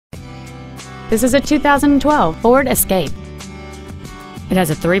This is a 2012 Ford Escape. It has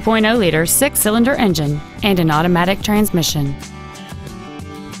a 3.0-liter six-cylinder engine and an automatic transmission.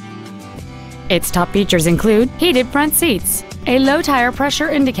 Its top features include heated front seats, a low tire pressure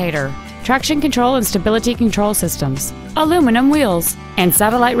indicator, traction control and stability control systems, aluminum wheels, and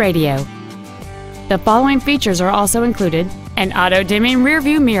satellite radio. The following features are also included: an auto-dimming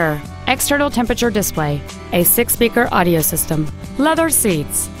rear-view mirror, external temperature display, a 6-speaker audio system, leather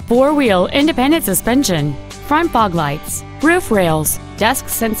seats, 4-wheel independent suspension, front fog lights, roof rails, dusk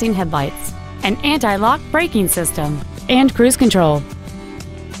sensing headlights, an anti-lock braking system, and cruise control.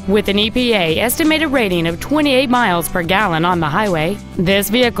 With an EPA estimated rating of 28 miles per gallon on the highway, this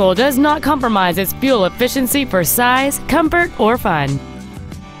vehicle does not compromise its fuel efficiency for size, comfort, or fun.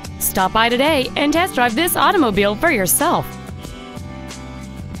 Stop by today and test drive this automobile for yourself.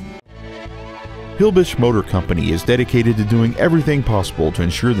 Hilbish Motor Company is dedicated to doing everything possible to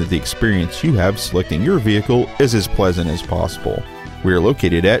ensure that the experience you have selecting your vehicle is as pleasant as possible. We are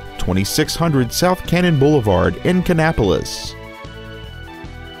located at 2600 South Cannon Boulevard in Kannapolis.